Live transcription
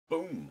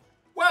Boom.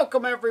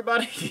 Welcome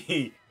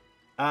everybody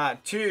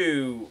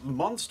to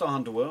Monster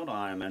Hunter World.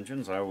 I am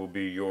Engines. I will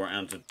be your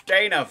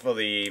entertainer for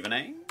the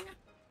evening.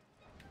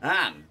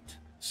 And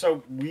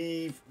so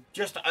we've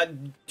just...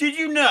 did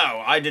you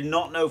know? I did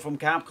not know from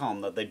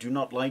Capcom that they do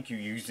not like you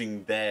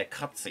using their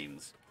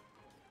cutscenes.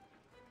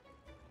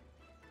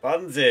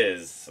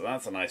 Funsies. So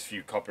that's a nice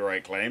few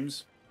copyright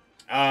claims.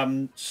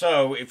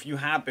 So if you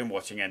have been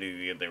watching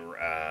any of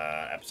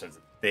the episodes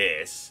of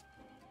this,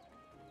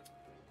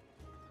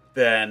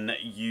 then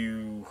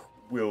you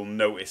will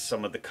notice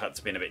some of the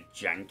cuts being a bit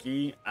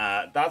janky.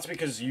 That's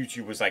because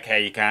YouTube was like,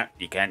 "Hey, you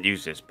can't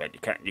use this bit.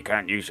 You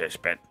can't use this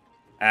bit."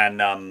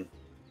 And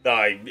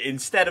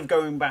instead of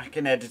going back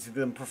and editing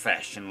them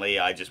professionally,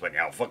 I just went,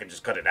 "Oh, fucking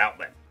just cut it out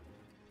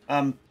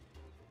then."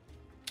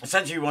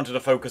 Essentially, we wanted to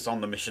focus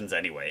on the missions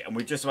anyway, and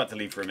we're just about to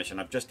leave for a mission.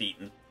 I've just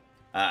eaten,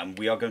 and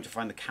we are going to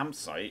find the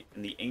campsite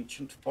in the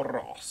ancient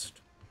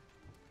forest.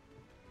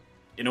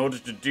 In order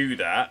to do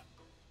that,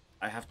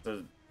 I have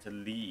to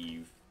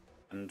leave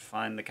and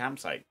find the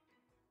campsite,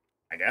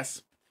 I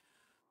guess.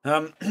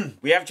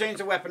 We have changed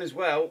the weapon as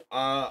well.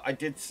 I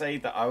did say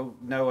that, oh,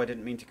 no, I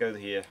didn't mean to go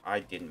here. I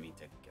didn't mean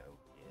to go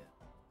here.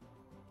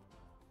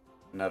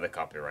 Another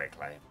copyright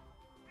claim.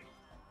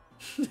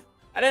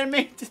 I didn't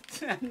mean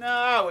to,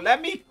 no,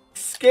 let me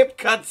skip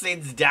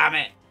cutscenes, damn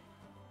it.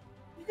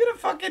 You're gonna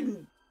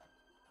fucking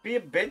be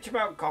a bitch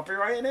about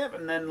copyrighting it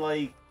and then,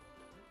 like,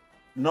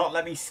 not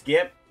let me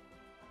skip?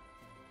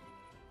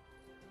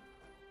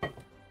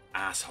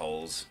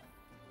 Assholes.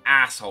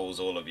 Assholes,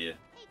 all of you.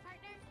 Hey,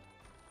 partner.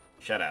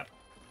 Shut up.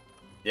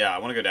 Yeah, I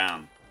want to go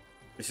down.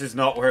 This is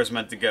not where it's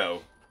meant to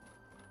go.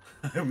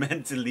 I'm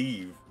meant to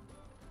leave.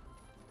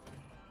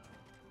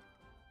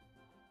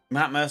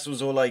 Matt Mercer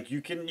was all like, you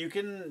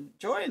can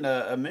join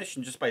a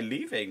mission just by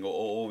leaving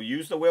or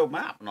use the wheel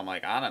map. And I'm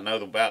like, I don't know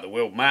about the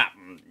wheel map.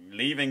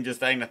 Leaving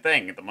just ain't a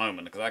thing at the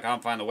moment because I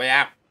can't find the way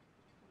out.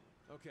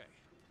 Okay,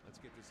 let's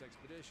get this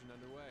expedition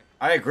underway.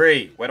 I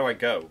agree. Where do I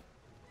go?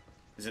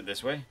 Is it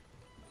this way?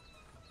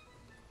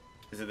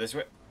 Is it this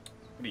way?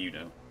 What do you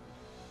know?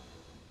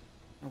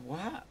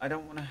 What? I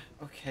don't want to...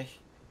 Okay.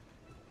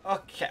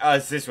 Okay. Oh,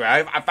 it's this way.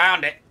 I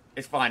found it.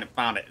 It's fine. I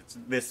found it. It's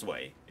this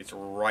way. It's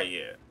right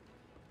here.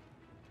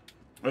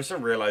 I also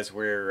realized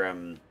we're...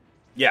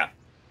 yeah.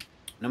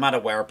 No matter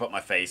where I put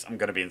my face, I'm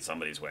going to be in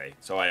somebody's way.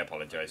 So I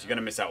apologize. You're going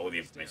to miss out all the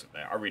information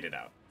there. I'll read it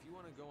out. If you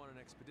want to go on an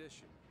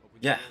expedition, open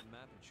Yeah. your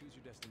map and choose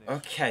your destination.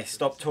 Okay,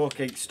 stop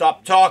talking.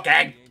 Stop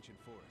talking!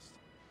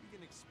 We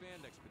can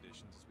expand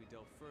expeditions as we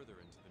delve further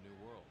into the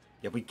new world.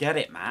 Yeah, we get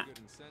it, Matt. Good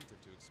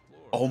incentive to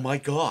explore. Oh my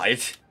god.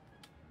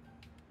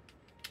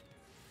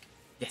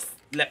 Yes,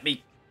 let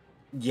me...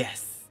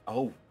 Yes.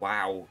 Oh,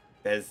 wow.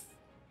 There's...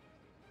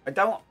 I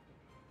don't...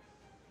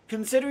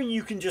 Considering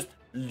you can just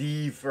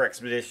leave for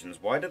expeditions,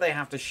 why do they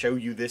have to show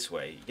you this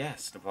way?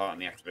 Yes, depart on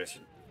the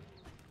expedition.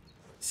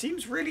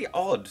 Seems really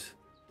odd.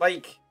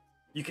 Like,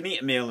 you can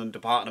eat a meal and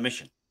depart on a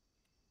mission.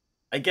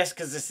 I guess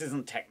because this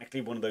isn't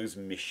technically one of those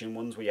mission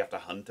ones where you have to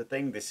hunt a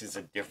thing. This is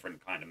a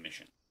different kind of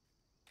mission.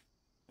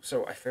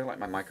 So I feel like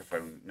my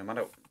microphone, no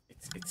matter...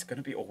 It's going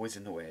to be always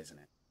in the way, isn't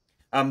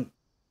it?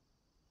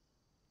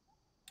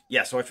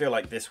 Yeah, so I feel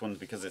like this one's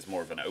because it's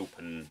more of an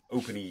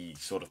open-y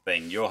sort of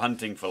thing. You're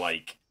hunting for,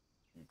 like,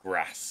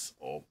 grass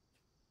or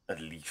a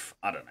leaf.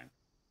 I don't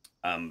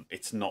know.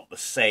 It's not the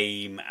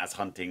same as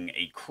hunting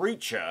a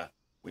creature,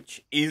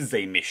 which is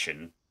a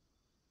mission.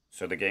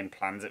 So the game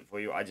plans it for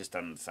you. I just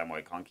don't understand why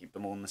I can't keep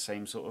them all in the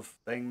same sort of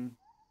thing.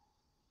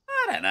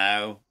 I don't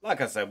know. Like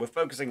I said, we're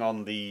focusing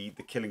on the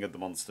killing of the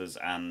monsters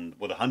and...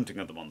 Well, the hunting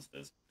of the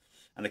monsters.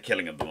 And the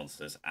killing of the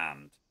monsters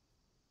and...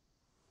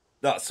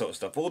 that sort of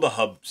stuff. All the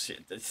hubs.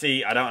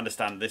 See, I don't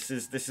understand. This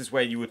is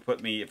where you would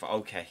put me if...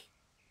 Okay.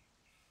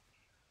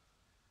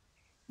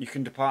 You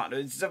can depart...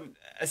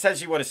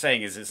 essentially what it's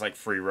saying is it's like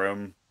free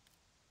roam.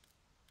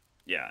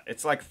 Yeah,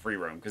 it's like free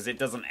roam because it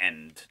doesn't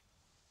end.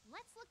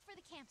 Let's look for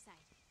the campsite.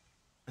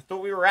 I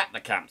thought we were at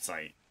the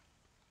campsite.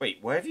 Wait,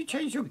 where have you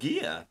changed your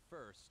gear?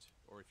 First,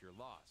 or if you're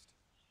lost,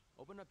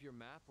 open up your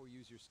map or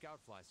use your scout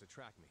flies to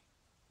track me.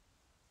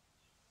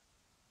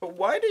 But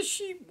why is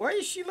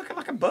she looking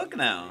like a bug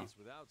now?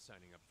 Without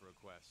signing up for a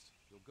quest,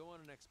 you'll go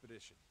on an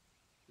expedition.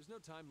 There's no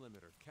time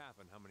limit or cap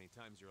on how many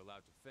times you're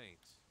allowed to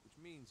faint, which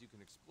means you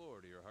can explore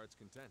to your heart's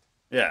content.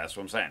 Yeah, that's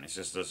what I'm saying. It's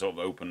just a sort of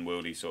open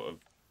worldy sort of...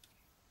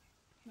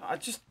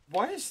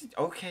 Why is it...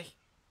 Okay.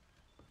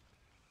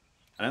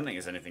 I don't think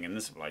there's anything in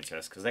the supply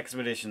chest, because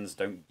expeditions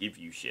don't give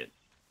you shit.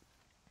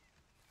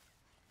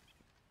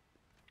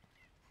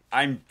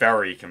 I'm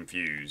very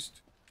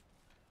confused.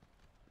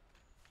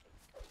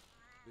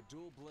 The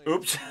dual blade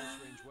Oops.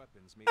 range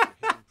weapons make your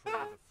hidden prey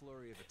with a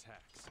flurry of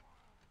attacks.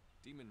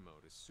 Demon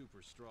mode is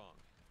super strong,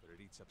 but it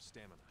eats up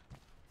stamina.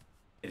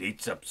 It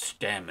eats up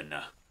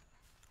stamina.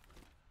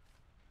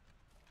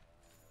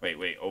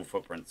 Wait, old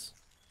footprints.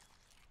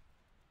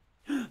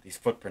 These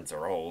footprints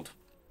are old.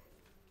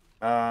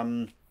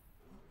 I've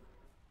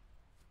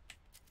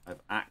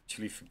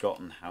actually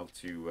forgotten how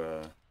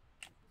to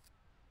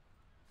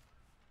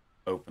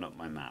open up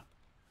my map.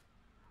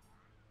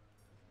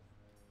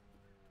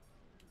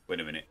 Wait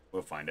a minute.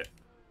 We'll find it.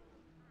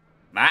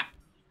 Matt?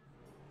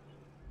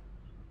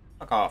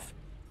 Fuck off.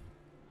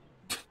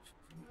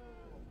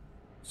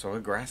 So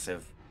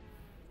aggressive.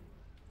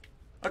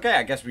 Okay,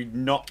 I guess we're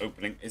not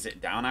opening. Is it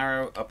down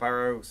arrow, up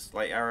arrow,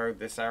 slight arrow,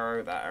 this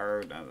arrow, that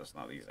arrow? No, that's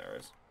not these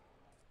arrows.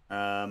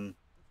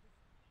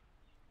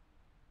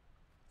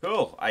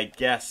 Cool. I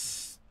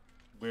guess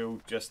we'll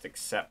just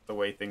accept the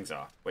way things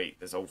are. Wait,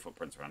 there's old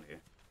footprints around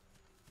here.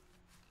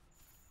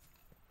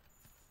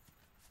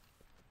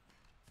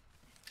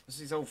 Where's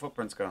these old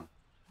footprints gone?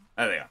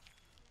 There they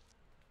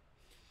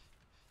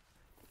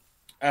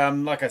are.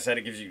 Like I said,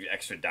 it gives you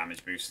extra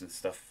damage boosts and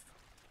stuff.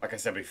 Like I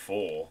said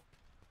before.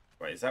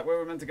 Wait, is that where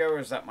we're meant to go, or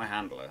is that my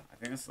handler? I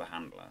think that's the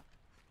handler.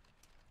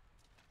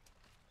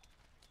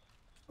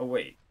 Oh,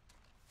 wait.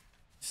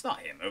 It's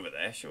not him over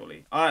there,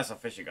 surely. Oh, that's a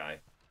fisher guy.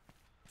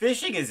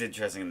 Fishing is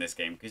interesting in this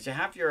game, because you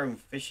have your own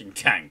fishing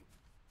tank.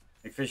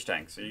 Like fish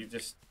tank, so you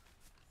just...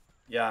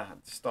 Yeah,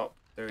 stop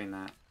doing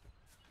that.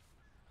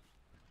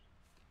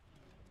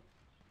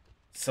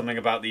 Something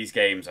about these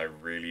games I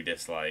really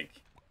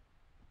dislike.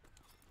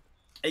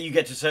 You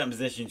get to certain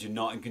positions, you're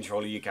not in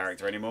control of your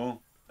character anymore.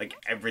 Like,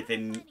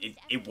 everything,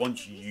 it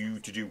wants you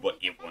to do what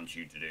it wants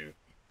you to do.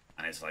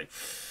 And it's like...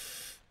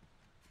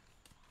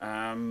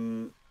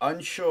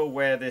 unsure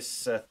where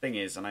this thing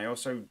is, and I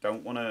also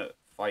don't want to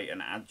fight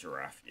an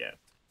Adjurath yet.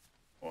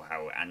 Or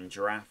how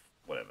Anjurath,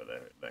 whatever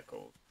they're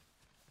called.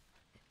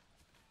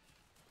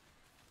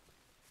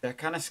 They're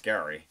kind of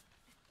scary.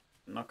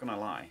 I'm not gonna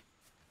lie.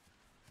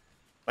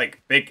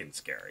 Like, big and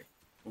scary.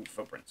 Ooh,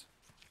 footprints.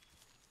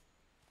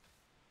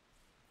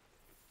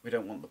 We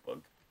don't want the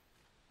bug.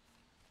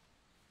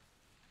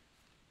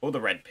 Or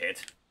the red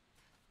pit.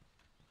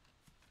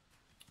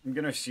 I'm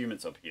gonna assume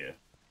it's up here.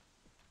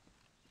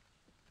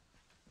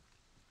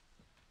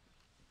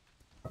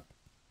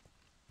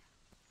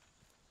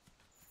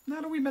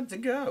 How are we meant to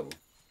go?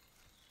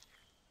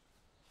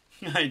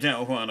 I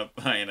don't want to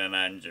fight an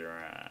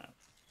Anjurath.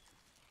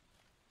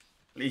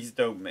 Please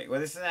don't make... Well,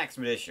 this is an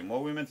expedition. What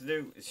are we meant to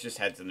do? It's just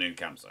head to the new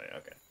campsite.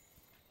 Okay.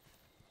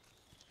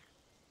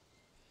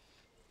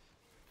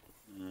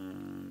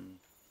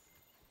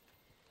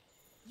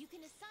 You can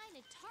assign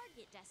a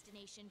target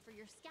destination for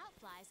your scout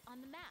flies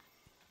on the map.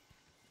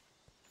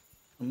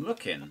 I'm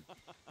looking. What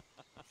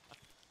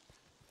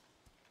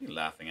are you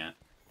laughing at?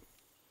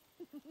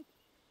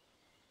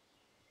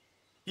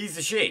 He's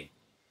a she.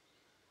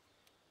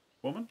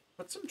 Woman,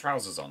 put some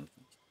trousers on.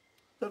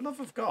 The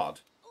love of God.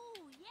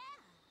 Oh, yeah.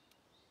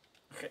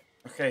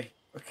 Okay.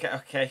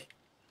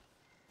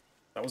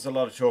 That was a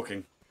lot of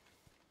talking.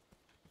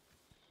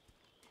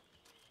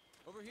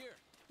 Over here.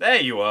 There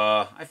you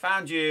are. I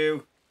found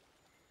you.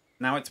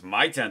 Now it's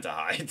my turn to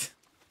hide.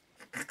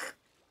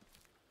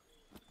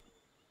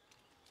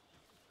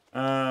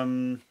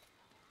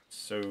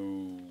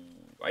 So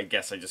I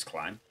guess I just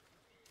climb.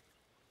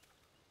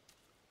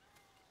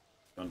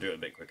 Gonna do it a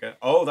bit quicker.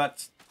 Oh,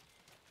 that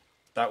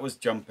was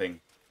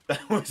jumping.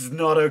 That was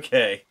not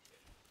okay.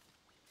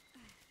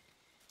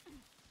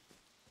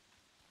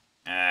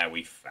 Ah,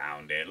 we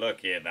found it.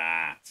 Look at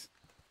that.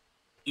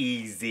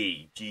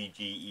 Easy. GG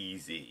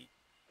easy.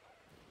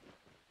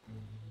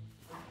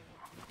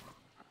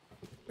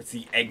 It's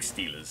the egg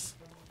stealers.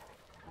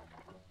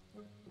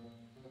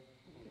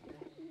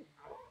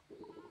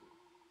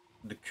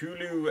 The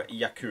Kulu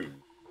Yaku.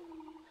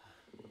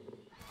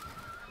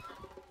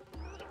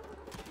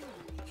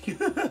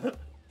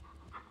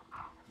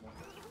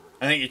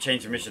 I think you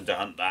changed the mission to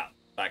hunt that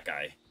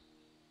guy.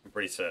 I'm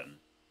pretty certain.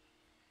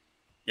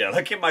 Yeah,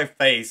 look at my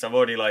face. I'm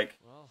already like...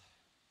 Well,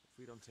 if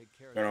we don't take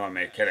care of don't know, I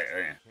may kill it.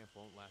 Yeah. camp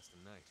won't last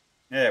a night.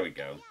 There we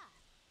go.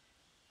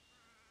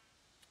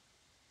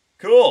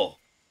 Cool.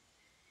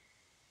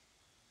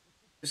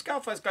 The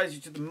scout flies guides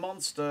you to the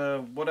monster,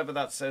 whatever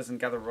that says, and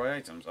gather raw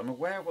items. I'm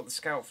aware of what the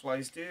scout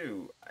flies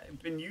do.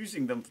 I've been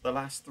using them for the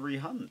last 3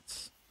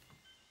 hunts.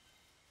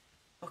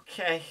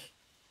 Okay.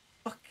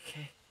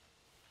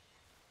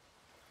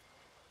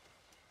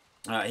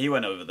 He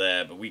went over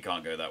there, but we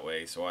can't go that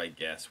way, so I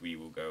guess we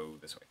will go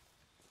this way.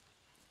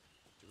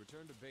 To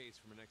return to base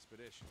from an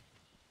expedition.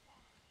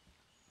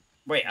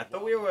 Wait, I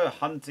thought we were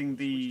hunting Switch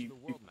the to the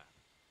world map.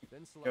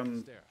 Then select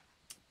Astera.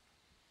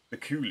 the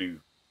Kulu.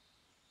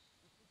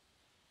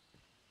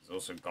 It's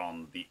also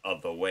gone the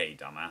other way,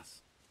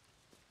 dumbass.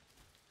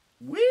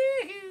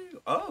 Woohoo!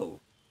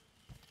 Oh.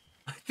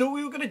 I thought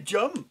we were going to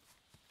jump.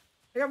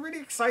 I got really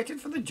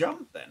excited for the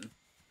jump then.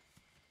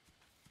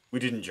 We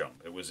didn't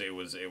jump. It was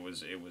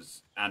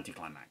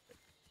anticlimactic.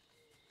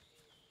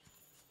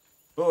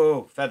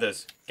 Oh,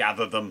 feathers.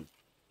 Gather them.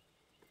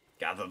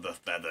 Gather the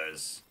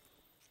feathers.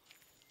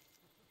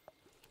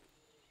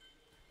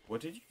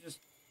 What did you just...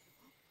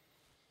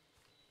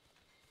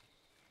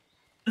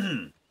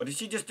 What did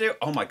she just do?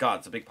 Oh my god,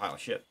 it's a big pile of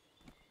shit.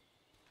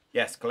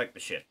 Yes, collect the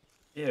shit.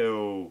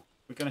 Ew.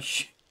 We're gonna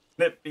shit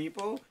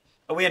people?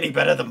 Are we any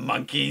better than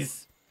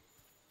monkeys?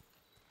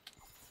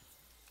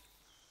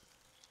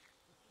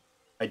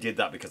 I did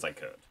that because I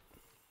could.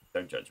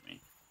 Don't judge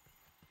me.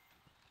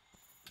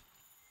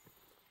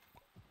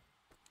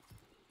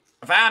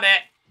 I found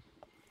it!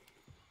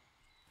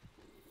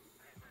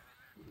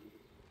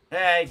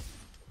 Hey.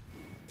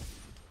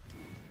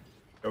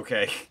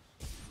 Okay.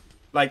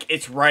 Like,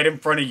 it's right in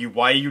front of you.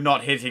 Why are you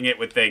not hitting it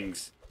with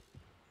things?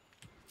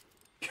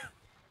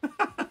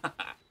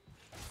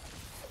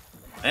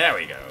 There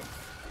we go.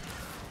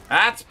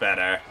 That's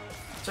better.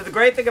 So the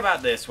great thing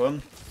about this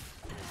one...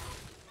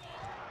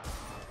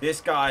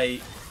 This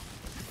guy...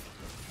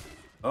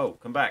 Oh,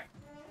 come back.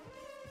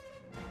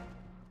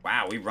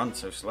 Wow, we run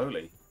so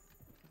slowly.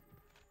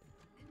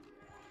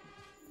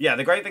 Yeah,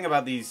 the great thing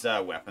about these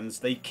weapons,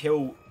 they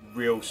kill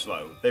real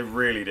slow. They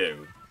really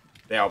do.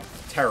 They are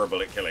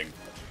terrible at killing.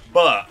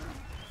 But...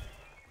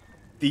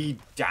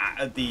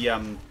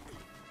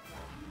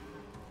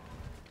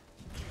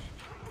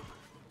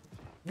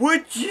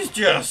 Would you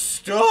just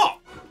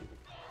stop?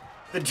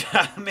 The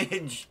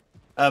damage...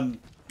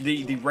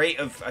 The rate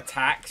of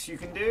attacks you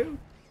can do?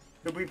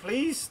 Could we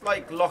please,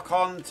 like, lock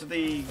on to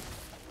the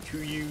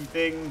 2U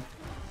thing?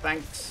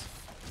 Thanks.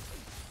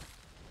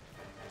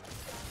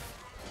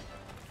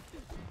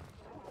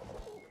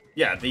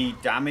 Yeah, the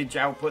damage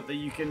output that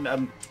you can,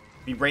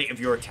 the rate of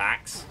your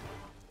attacks.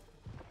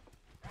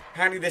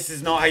 Apparently this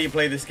is not how you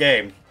play this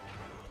game.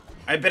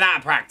 I've been out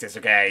of practice,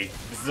 okay?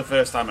 This is the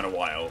first time in a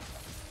while.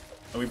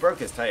 Oh, we broke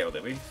his tail,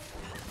 did we?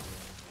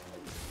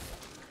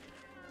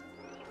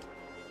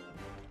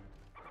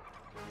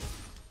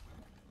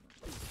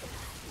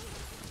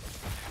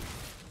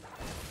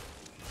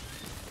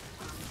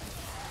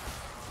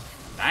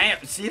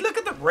 Damn, see, look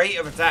at the rate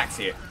of attacks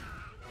here.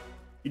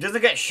 He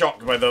doesn't get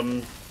shocked by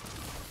them.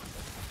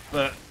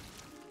 But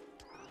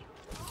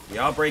we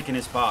are breaking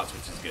his parts,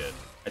 which is good.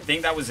 I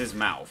think that was his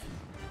mouth.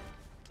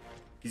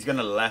 He's going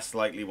to less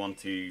likely want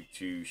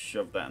to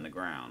shove that in the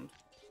ground.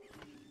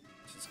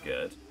 Which is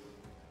good.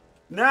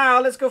 Now,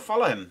 let's go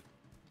follow him.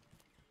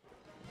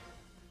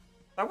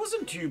 That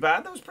wasn't too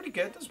bad. That was pretty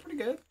good. That was pretty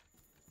good.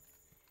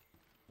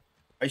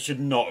 I should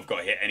not have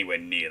got hit anywhere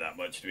near that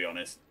much, to be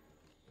honest.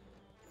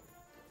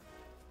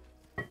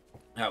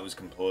 That was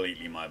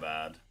completely my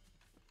bad.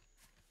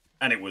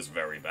 And it was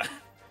very bad.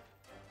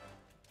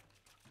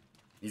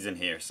 He's in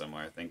here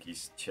somewhere. I think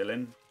he's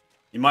chilling.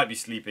 He might be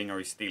sleeping or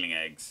he's stealing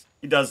eggs.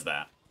 He does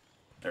that.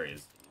 There he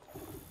is.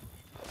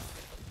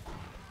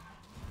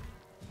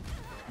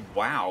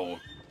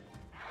 Wow.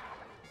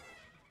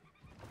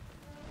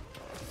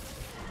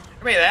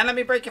 Come here then, let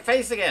me break your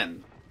face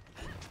again.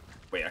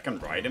 Wait, I can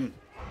ride him.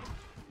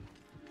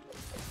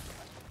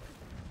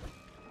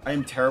 I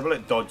am terrible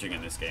at dodging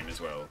in this game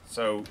as well.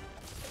 So,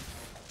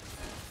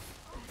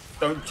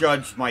 don't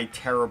judge my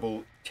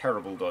terrible,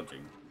 terrible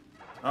dodging.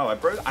 Oh,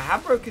 I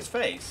have broke his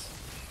face.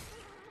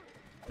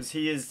 Because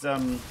he is,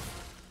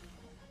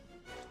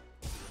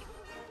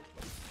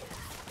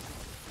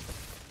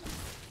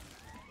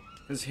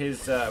 because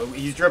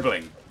he's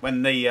dribbling.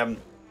 When the,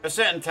 there's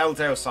certain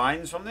telltale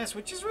signs from this,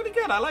 which is really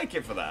good. I like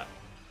it for that.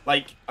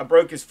 Like, I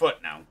broke his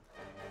foot now.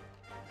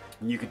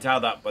 And you can tell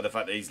that by the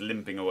fact that he's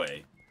limping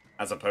away.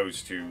 As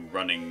opposed to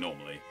running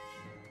normally.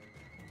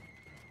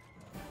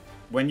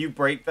 When you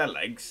break their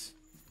legs,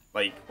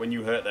 like, when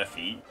you hurt their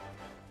feet,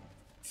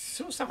 it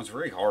still sounds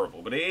very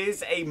horrible, but it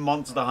is a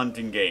monster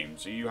hunting game,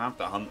 so you have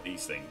to hunt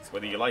these things,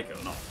 whether you like it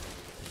or not.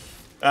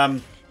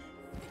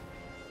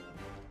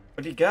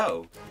 Where'd he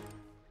go?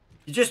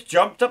 He just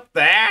jumped up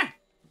there?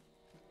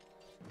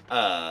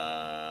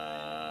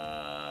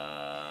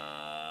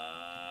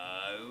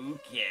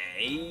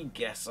 Okay,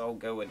 guess I'll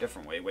go a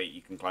different way. Wait,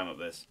 you can climb up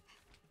this.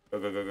 Go,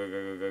 go, go, go,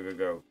 go, go, go, go,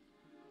 go.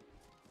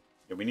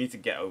 Yeah, we need to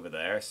get over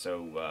there,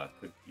 so,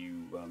 could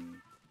you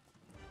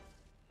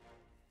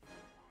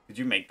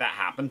make that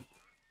happen?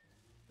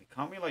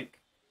 Can't we, like...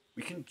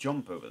 We can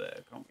jump over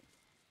there, can't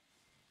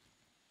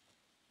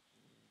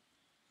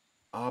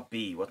we?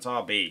 RB. What's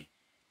RB?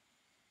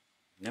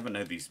 Never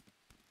know these...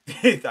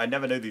 I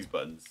never know these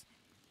buttons.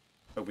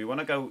 Oh, we want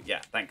to go...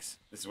 Yeah, thanks.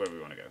 This is where we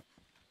want to go.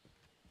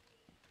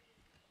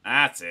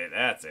 That's it,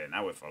 that's it.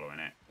 Now we're following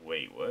it.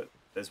 Wait, what?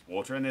 There's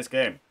water in this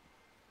game.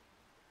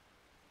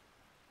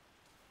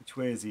 Which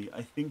way is he?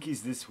 I think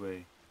he's this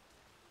way.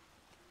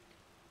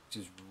 Which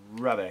is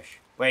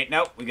rubbish. Wait,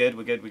 no, we're good,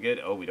 we're good, we're good.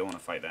 Oh, we don't want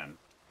to fight them.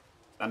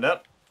 Stand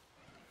up.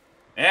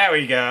 There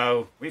we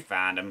go. We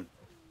found him.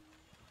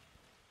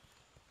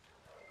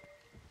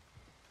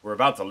 We're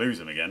about to lose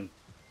him again.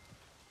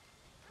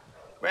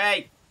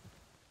 Wait.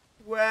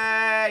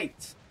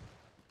 Wait.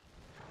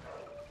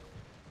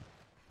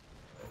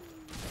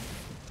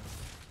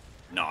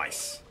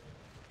 Nice.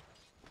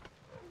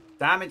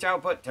 Damage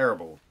output,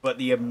 terrible. But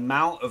the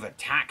amount of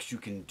attacks you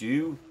can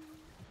do,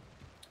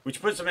 which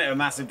puts them at a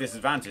massive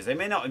disadvantage. They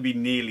may not be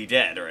nearly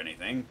dead or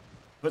anything.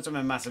 Puts them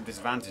at a massive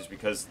disadvantage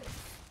because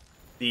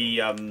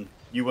the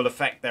you will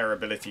affect their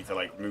ability to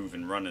like move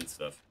and run and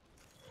stuff.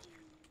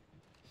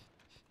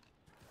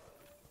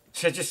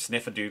 Should I just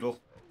sniff a doodle?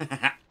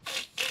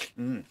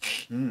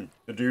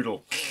 The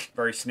doodle.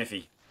 Very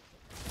sniffy.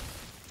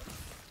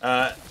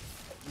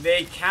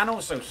 They can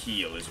also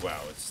heal as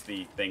well. It's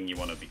the thing you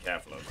want to be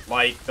careful of.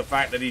 Like, the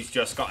fact that he's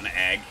just got an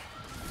egg.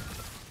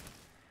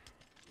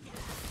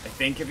 I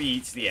think if he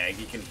eats the egg,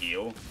 he can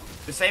heal.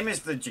 The same as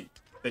the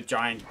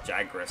giant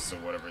Jagras or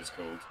whatever it's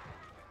called.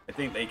 I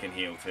think they can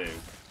heal too.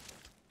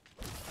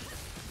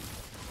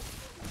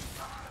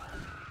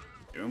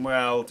 Doing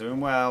well, doing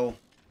well.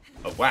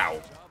 Oh,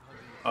 wow.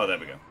 Oh, there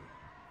we go.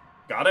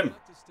 Got him.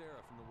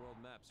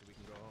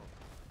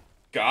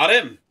 Got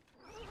him.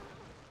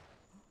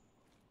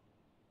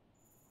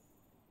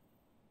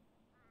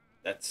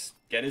 Let's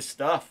get his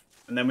stuff.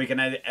 And then we can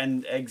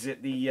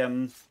exit the, we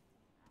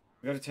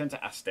gotta turn to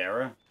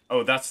Astera.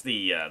 Oh, that's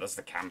the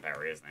camp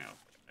area, isn't it? Oh,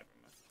 never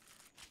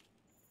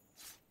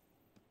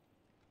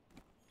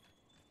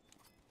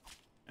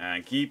mind.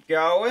 And keep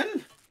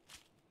going.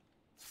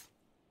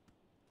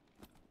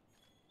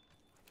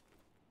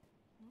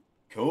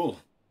 Cool.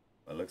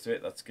 By the looks of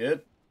it, that's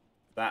good.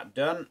 That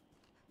done.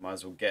 Might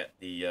as well get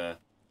the,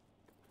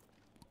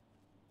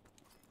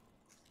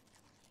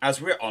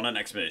 as we're on an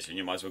expedition,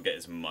 you might as well get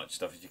as much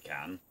stuff as you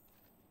can.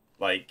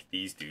 Like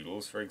these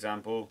doodles, for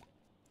example.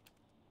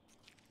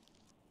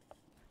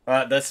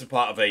 That's a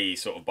part of a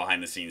sort of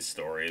behind-the-scenes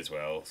story as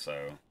well,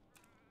 so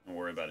don't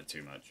worry about it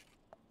too much.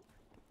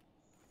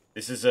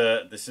 This is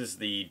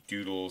the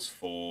doodles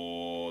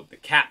for the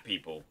cat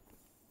people.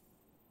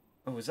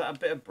 Oh, is that a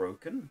bit of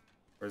broken?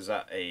 Or is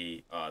that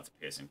a... Oh, it's a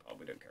piercing pod.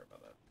 We don't care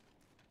about that.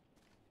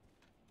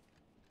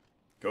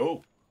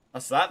 Cool.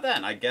 That's that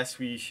then. I guess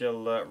we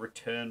shall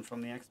return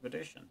from the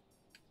expedition.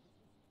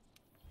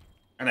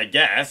 And I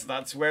guess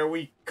that's where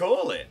we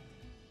call it.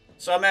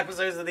 Some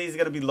episodes of these are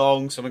going to be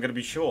long, some are going to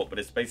be short, but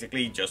it's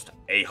basically just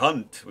a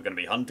hunt. We're going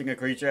to be hunting a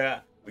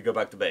creature, we go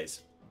back to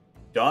base.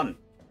 Done.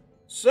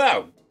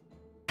 So.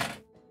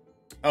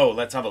 Oh,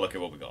 let's have a look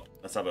at what we got.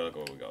 Let's have a look at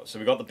what we got. So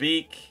we got the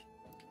beak.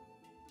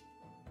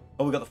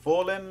 Oh, we got the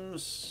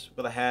forelimbs. We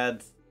got the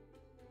head.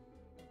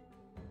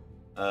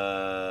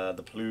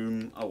 The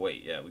plume. Oh,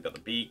 wait, yeah, we got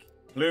the beak.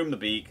 Plume, the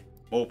beak.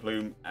 More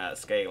plume,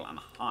 scale, and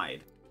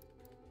hide.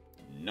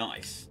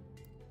 Nice.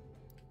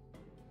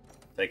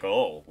 Take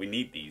all. We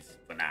need these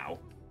for now.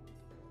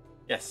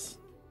 Yes.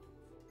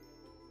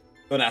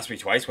 Don't ask me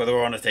twice whether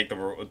I want to take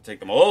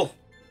them all.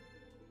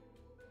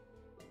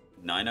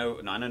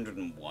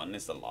 901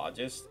 is the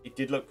largest. It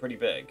did look pretty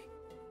big.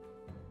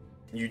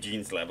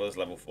 Eugene's level is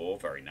level 4.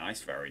 Very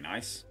nice, very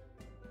nice.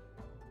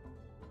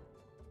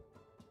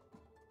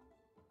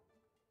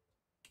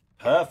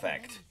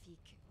 Perfect.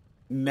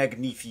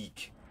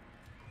 Magnifique.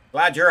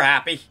 Glad you're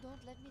happy.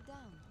 Don't let me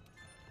down.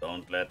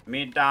 Don't let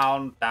me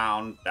down,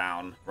 down,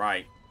 down.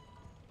 Right.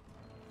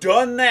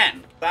 Done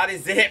then. That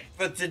is it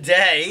for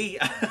today.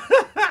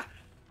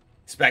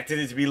 Expected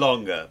it to be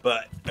longer,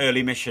 but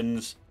early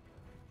missions.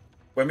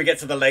 When we get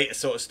to the later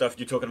sort of stuff,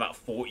 you're talking about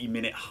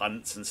 40-minute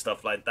hunts and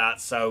stuff like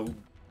that. So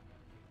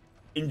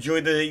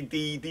enjoy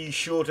the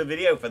shorter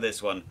video for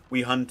this one.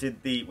 We killed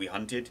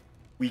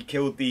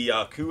the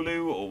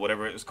Kulu or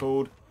whatever it was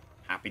called.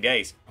 Happy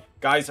days.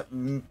 Guys,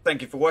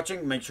 thank you for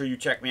watching. Make sure you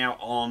check me out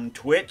on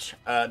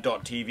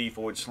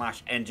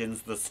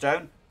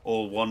twitch.tv/enginesthestone,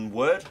 all one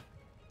word.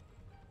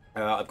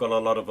 I've got a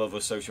lot of other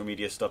social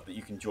media stuff that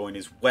you can join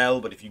as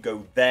well, but if you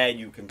go there,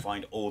 you can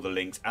find all the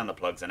links and the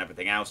plugs and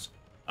everything else.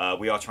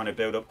 We are trying to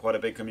build up quite a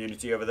big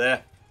community over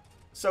there.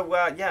 So,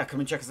 yeah, come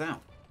and check us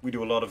out. We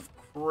do a lot of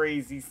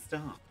crazy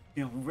stuff.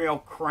 You know, real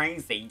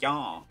crazy,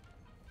 yeah.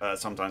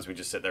 Sometimes we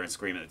just sit there and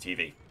scream at the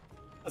TV.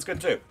 That's good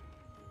too.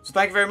 So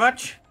thank you very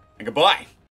much, and goodbye.